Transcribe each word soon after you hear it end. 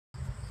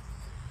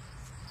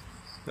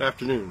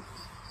Afternoon.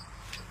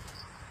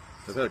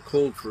 I've had a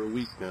cold for a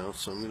week now,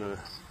 so I'm gonna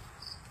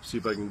see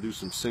if I can do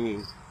some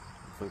singing.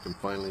 I think I'm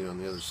finally on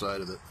the other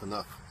side of it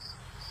enough.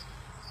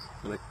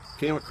 And I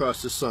came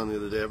across this song the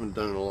other day. I haven't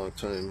done it in a long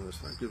time. I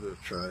thought I'd give it a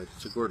try.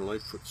 It's a Gordon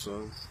Lightfoot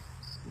song.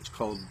 It's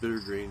called Bitter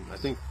Green. I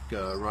think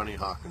Ronnie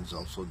Hawkins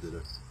also did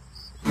it.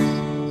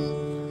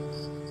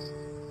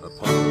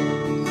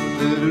 Upon the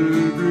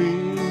bitter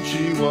green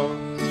she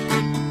walked,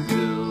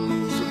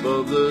 hills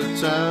above the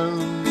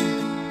town.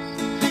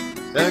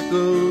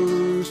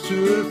 Echoes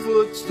to her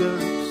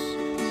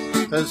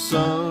footsteps, as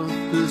soft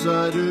as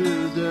I'd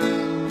her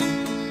down,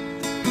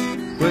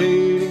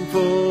 waiting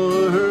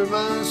for her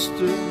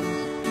master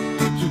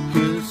to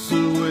kiss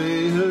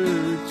away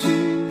her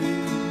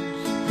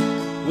tears,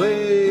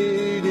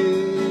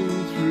 waiting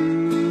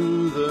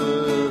through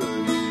the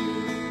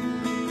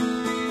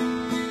years.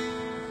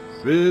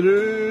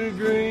 Bitter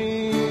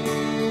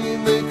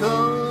green they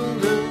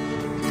called her,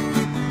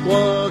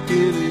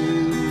 walking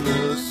in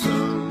the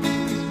sun,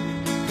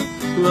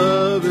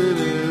 loving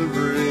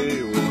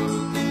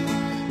everyone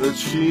that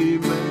she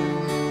met.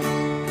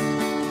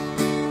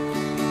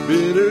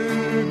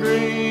 Bitter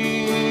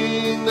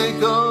green they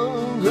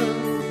called her,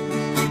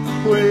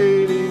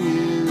 waiting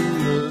in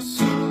the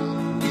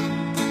sun,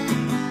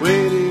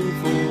 waiting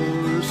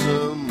for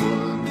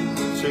someone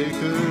to take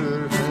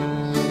her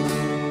hand.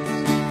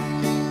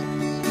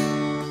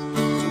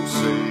 Some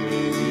say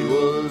he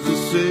was a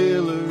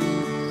sailor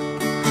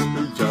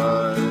who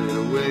died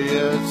away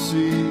at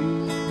sea.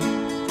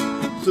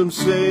 Some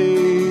say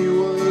he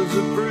was a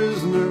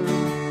prisoner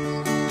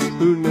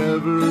who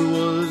never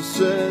was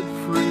set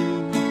free,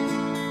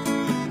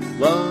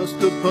 lost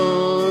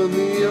upon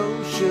the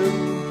ocean.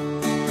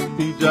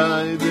 He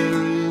died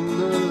there in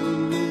the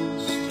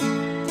mist,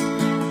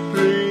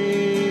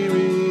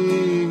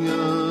 dreaming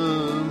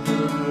of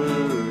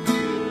her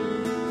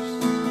kiss.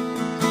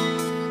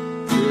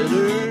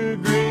 Bitter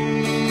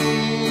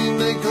green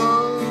they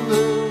called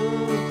her,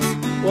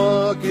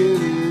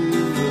 walking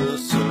in the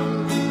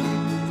sun,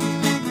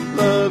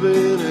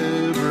 loving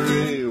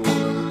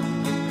everyone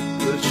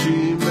that she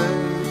met.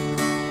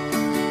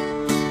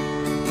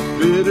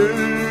 Bitter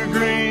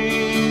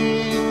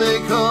green they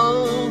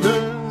called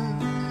her,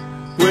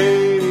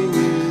 waiting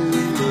in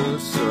the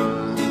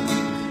sun,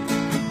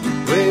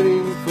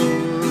 waiting for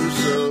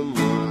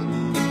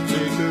someone to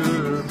take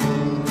her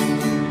home.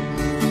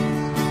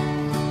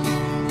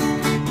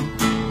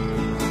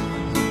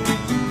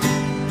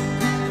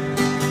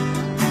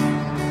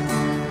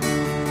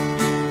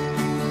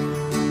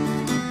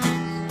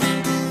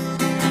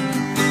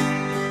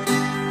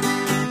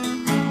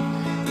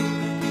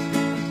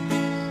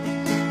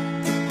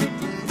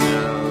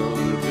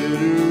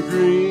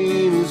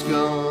 Green is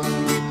gone,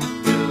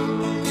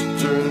 hills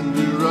turn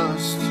to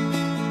rust.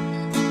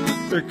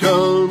 There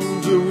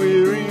comes a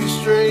weary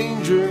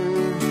stranger,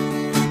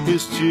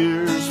 his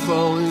tears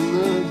fall in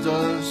the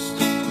dust.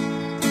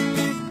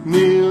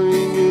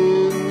 Kneeling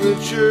in the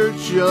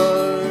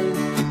churchyard,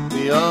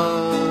 the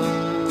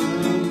autumn's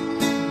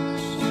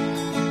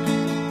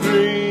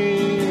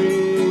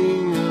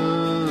dreaming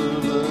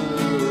of a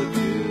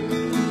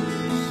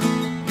kiss.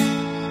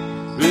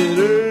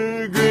 Bitter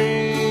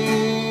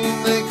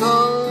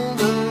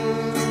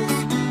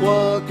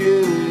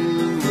walking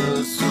in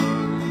the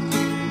sun,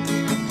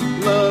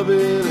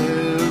 loving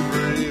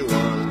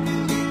everyone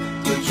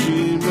that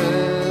she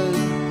met.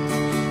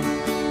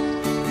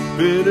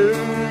 Bitter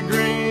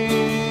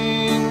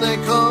green they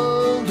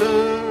called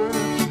her,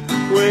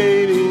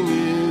 waiting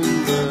in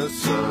the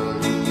sun,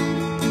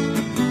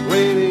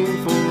 waiting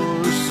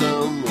for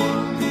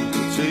someone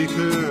to take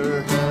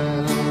her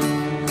hand.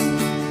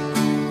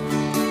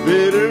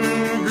 Bitter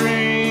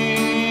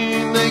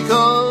green they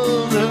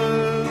called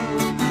her,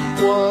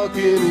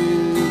 walking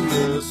in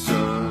the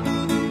sun,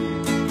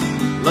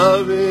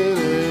 loving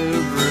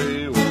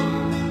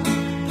everyone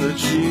that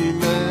she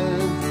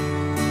met.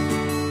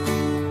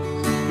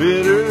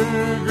 Bitter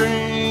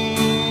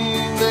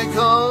green they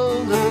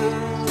called her,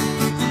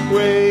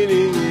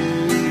 waiting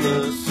in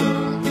the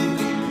sun,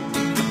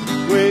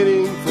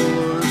 waiting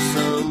for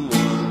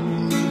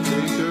someone to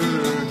take her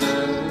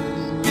hand.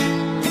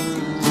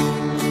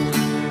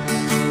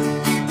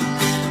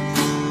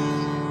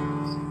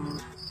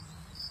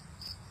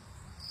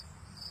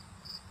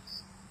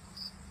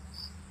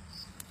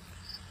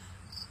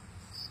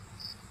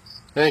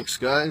 Thanks,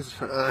 guys.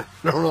 I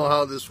don't know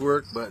how this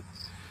worked, but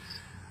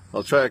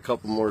I'll try a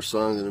couple more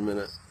songs in a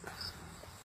minute.